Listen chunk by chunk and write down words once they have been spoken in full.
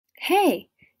Hey,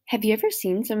 have you ever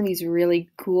seen some of these really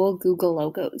cool Google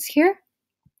logos here?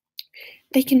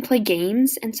 They can play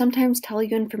games and sometimes tell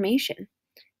you information.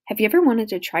 Have you ever wanted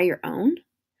to try your own?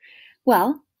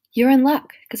 Well, you're in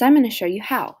luck because I'm going to show you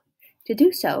how. To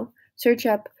do so, search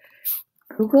up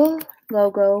Google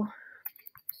Logo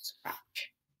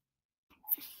Scratch.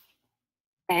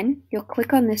 Then you'll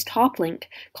click on this top link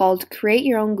called Create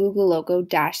Your Own Google Logo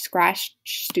Scratch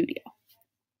Studio.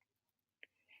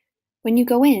 When you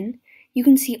go in, you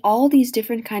can see all these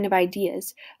different kind of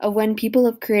ideas of when people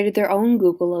have created their own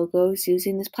Google logos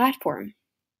using this platform.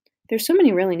 There's so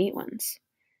many really neat ones.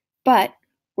 But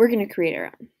we're going to create our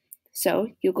own. So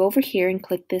you'll go over here and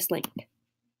click this link.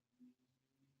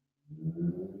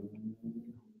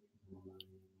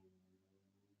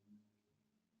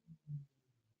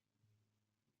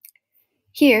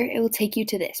 Here, it will take you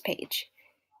to this page.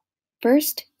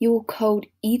 First, you will code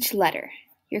each letter.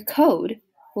 Your code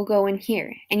will go in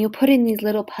here, and you'll put in these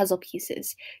little puzzle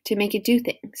pieces to make it do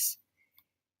things.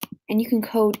 And you can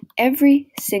code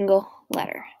every single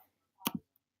letter.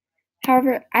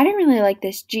 However, I don't really like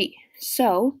this G,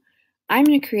 so I'm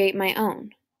going to create my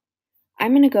own.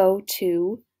 I'm going to go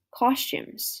to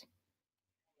Costumes,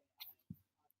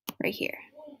 right here.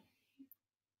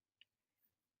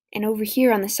 And over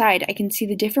here on the side, I can see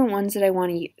the different ones that I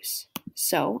want to use.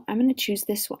 So I'm going to choose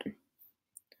this one.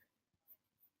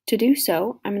 To do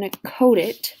so, I'm going to code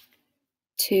it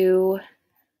to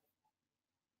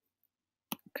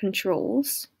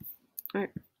controls or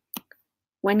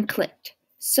when clicked.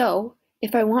 So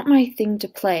if I want my thing to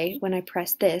play when I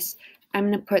press this, I'm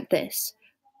going to put this.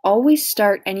 Always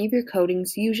start any of your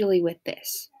codings usually with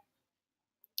this.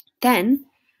 Then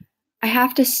I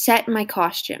have to set my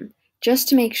costume just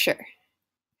to make sure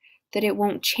that it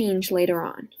won't change later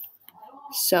on.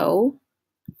 So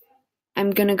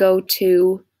I'm going to go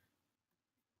to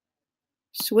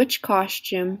Switch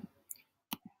Costume,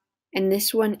 and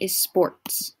this one is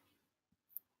Sports.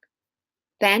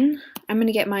 Then I'm going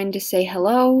to get mine to say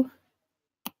hello,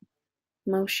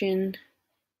 motion,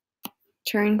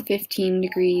 turn 15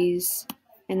 degrees,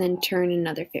 and then turn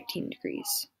another 15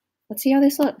 degrees. Let's see how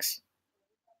this looks.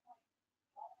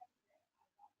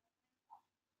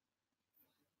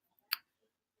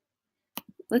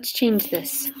 Let's change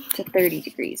this to 30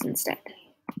 degrees instead.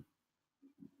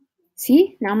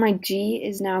 See, now my G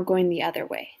is now going the other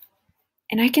way.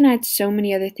 And I can add so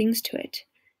many other things to it,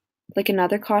 like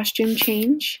another costume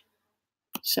change.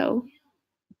 So,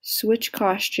 switch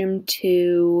costume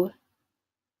to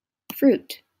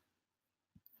fruit.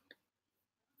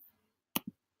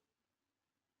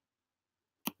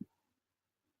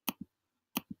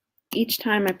 Each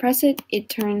time I press it, it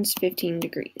turns 15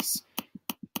 degrees.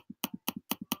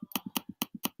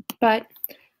 But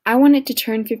I want it to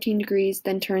turn 15 degrees,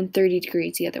 then turn 30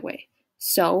 degrees the other way.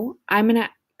 So I'm going to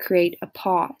create a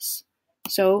pause.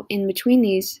 So in between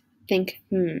these, think,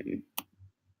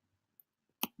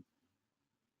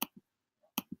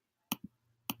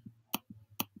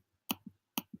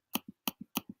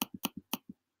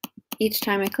 Each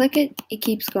time I click it, it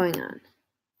keeps going on.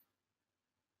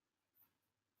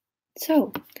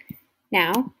 So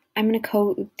now I'm going to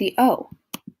code the O,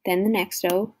 then the next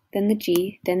O, then the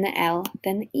G, then the L,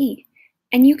 then the E.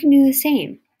 And you can do the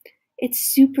same. It's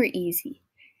super easy.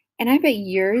 And I bet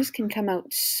yours can come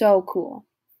out so cool.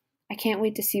 I can't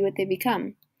wait to see what they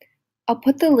become. I'll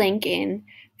put the link in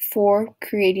for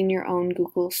creating your own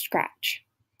Google Scratch.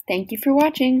 Thank you for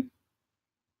watching.